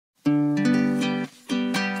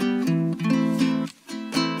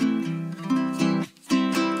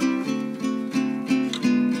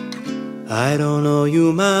I don't owe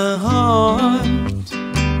you my heart,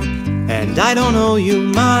 and I don't owe you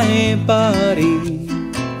my body,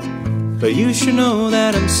 but you should know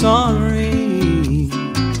that I'm sorry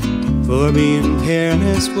for being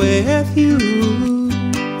careless with you.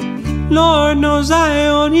 Lord knows I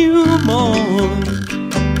owe you more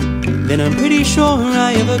than I'm pretty sure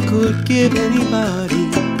I ever could give anybody.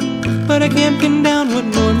 But I can't pin down what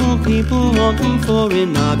normal people want them for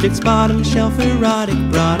in objects, bottom shelf erotic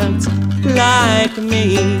products like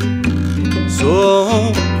me.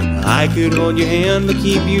 So I could hold your hand but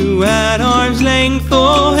keep you at arm's length,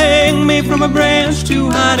 or hang me from a branch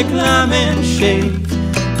too high to climb and shake.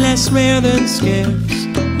 Less rare than scarce,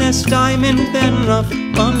 less diamond than rough,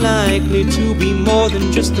 unlikely to be more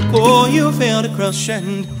than just the core you failed to crush.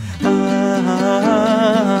 And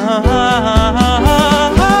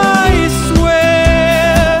I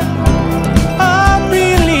swear I'm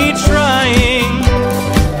really trying.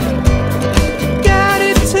 Get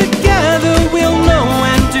it together, we'll know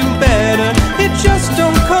and do better. It just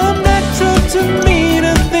don't come natural to me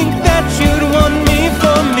to think that you'd want me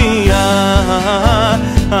for me.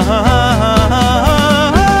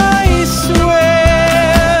 I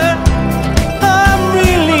swear I'm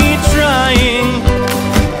really trying.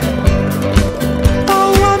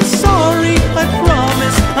 Oh, I'm sorry, I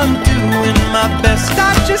promise I'm doing my best. I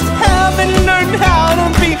just haven't learned how to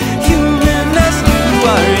be human as you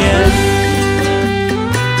are yet.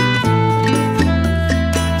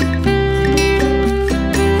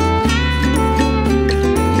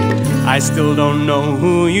 I still don't know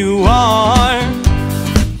who you are.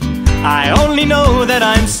 I only know that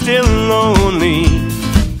I'm still lonely,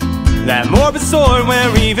 that morbid sore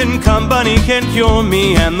where even company can cure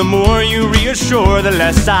me. And the more you reassure, the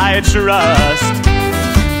less I trust.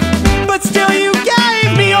 But still you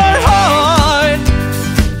gave me your heart,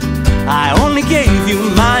 I only gave you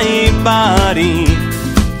my body.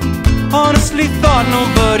 Honestly thought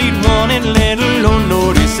nobody'd want it, let alone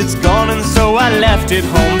notice it's gone, and so I left it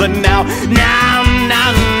home. But now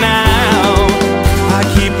I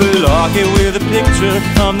keep a locket with a picture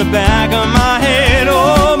on the back of my head,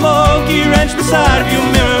 or a monkey wrench beside a few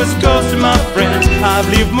mirrors close to my friends. I've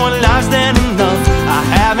lived more lives than enough, I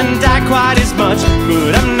haven't died quite as much,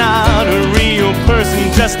 but I'm not a real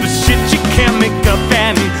person, just the shit you can't make up.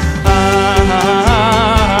 And I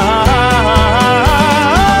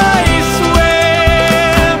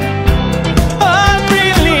swear I'm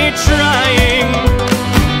really trying.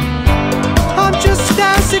 I'm just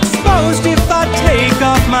as exposed if I take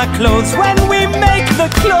off my clothes when we make the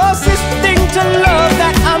closest thing to love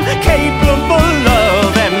that I'm capable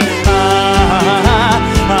of. And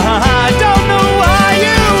I don't know why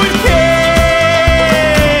you would care,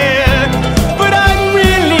 but I'm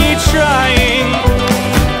really trying.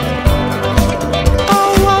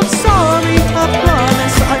 Oh, I'm sorry, I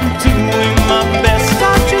promise I'm doing my best.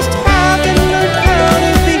 I just haven't learned how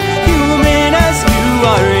to be human as you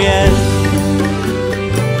are yet.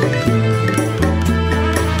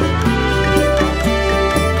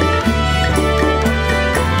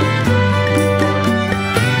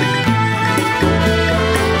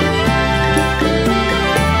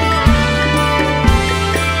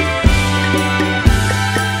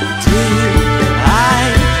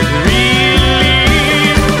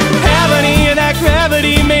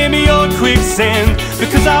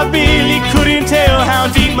 Because I really couldn't tell how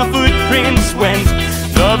deep my footprints went.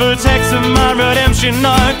 The vertex of my redemption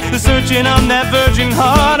arc, the searching of that virgin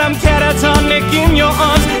heart. I'm catatonic in your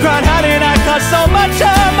arms, cried how did I cause so much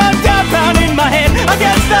harm? I've got pounding my head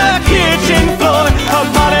against the kitchen floor,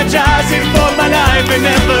 apologizing for my life and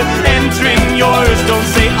never entering yours. Don't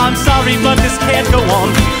say I'm sorry, but this can't go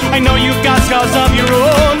on. I know you've got scars of your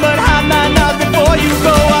own, but have my not before you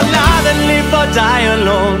go. I'll either live or die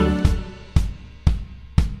alone.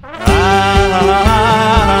 I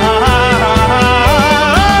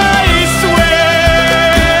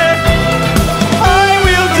swear I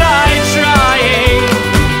will die trying.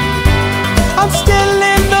 I'm still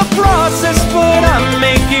in the process, but I'm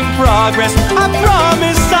making progress. I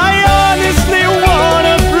promise I honestly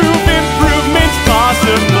wanna prove improvement's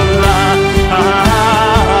possible.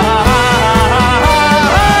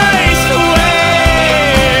 I swear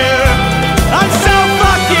I'm so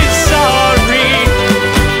fucking sorry.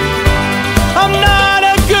 I'm not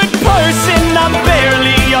a good person, I'm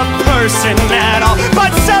barely a person at all.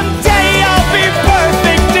 But someday I'll be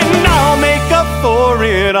perfect and I'll make up for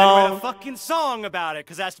it all. I write a fucking song about it,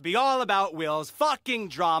 cause it has to be all about Will's fucking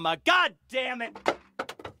drama. God damn it!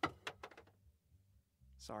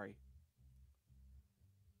 Sorry.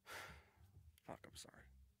 Fuck, I'm sorry.